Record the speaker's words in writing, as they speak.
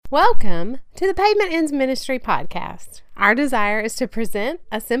Welcome to the Pavement Ends Ministry podcast. Our desire is to present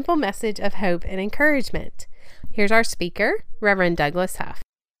a simple message of hope and encouragement. Here's our speaker, Reverend Douglas Huff.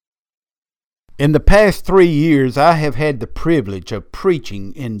 In the past 3 years, I have had the privilege of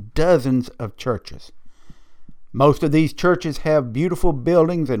preaching in dozens of churches. Most of these churches have beautiful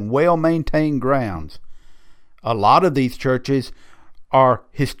buildings and well-maintained grounds. A lot of these churches are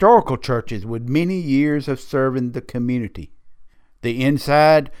historical churches with many years of serving the community. The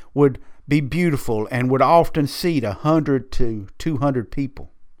inside would be beautiful and would often seat 100 to 200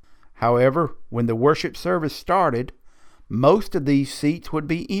 people. However, when the worship service started, most of these seats would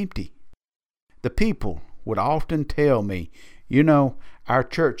be empty. The people would often tell me, our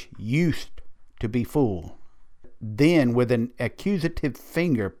church used to be full. Then, with an accusative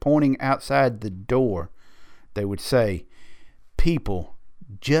finger pointing outside the door, they would say, people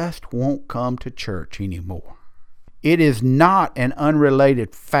just won't come to church anymore. It is not an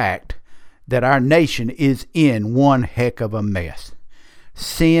unrelated fact that our nation is in one heck of a mess.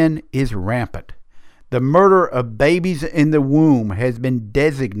 Sin is rampant. The murder of babies in the womb has been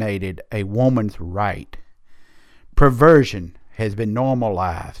designated a woman's right. Perversion has been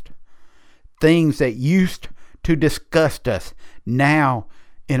normalized. Things that used to disgust us now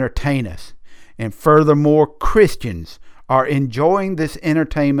entertain us. And furthermore, Christians are enjoying this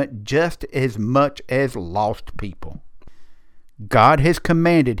entertainment just as much as lost people. God has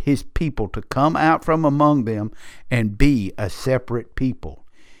commanded His people to come out from among them and be a separate people.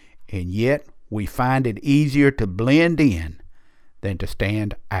 And yet we find it easier to blend in than to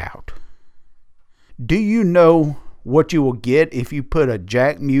stand out. Do you know what you will get if you put a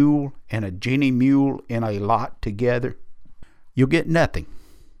Jack Mule and a Jenny Mule in a lot together? You'll get nothing.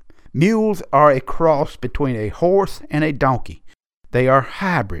 Mules are a cross between a horse and a donkey. They are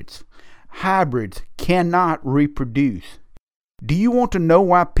hybrids. Hybrids cannot reproduce. Do you want to know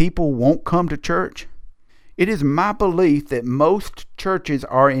why people won't come to church? It is my belief that most churches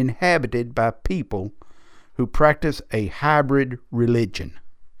are inhabited by people who practice a hybrid religion.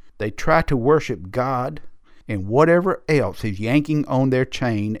 They try to worship God and whatever else is yanking on their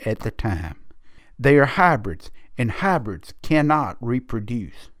chain at the time. They are hybrids, and hybrids cannot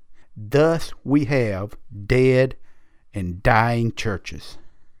reproduce. Thus we have dead and dying churches.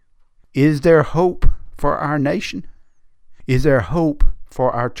 Is there hope for our nation? Is there hope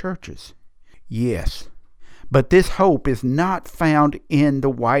for our churches? Yes, but this hope is not found in the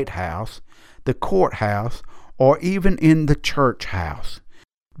White House, the courthouse, or even in the church house.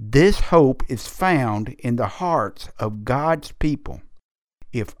 This hope is found in the hearts of God's people.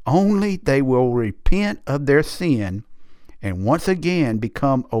 If only they will repent of their sin and once again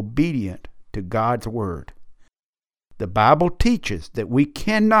become obedient to God's word. The Bible teaches that we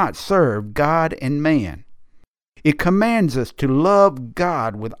cannot serve God and man. It commands us to love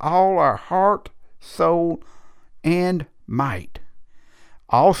God with all our heart, soul, and might.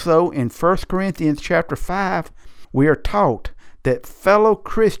 Also in 1 Corinthians chapter 5, we are taught that fellow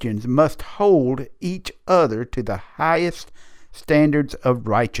Christians must hold each other to the highest standards of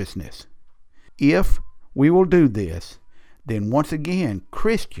righteousness. If we will do this, then once again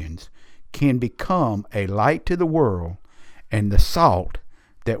Christians can become a light to the world and the salt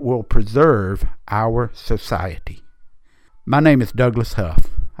that will preserve our society. My name is Douglas Huff.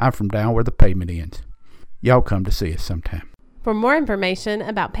 I'm from down where the pavement ends. Y'all come to see us sometime. For more information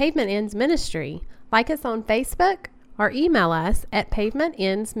about Pavement Ends Ministry, like us on Facebook or email us at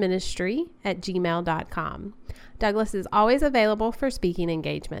pavementendsministry@gmail.com. Douglas is always available for speaking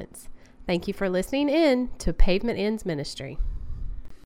engagements. Thank you for listening in to Pavement Ends Ministry.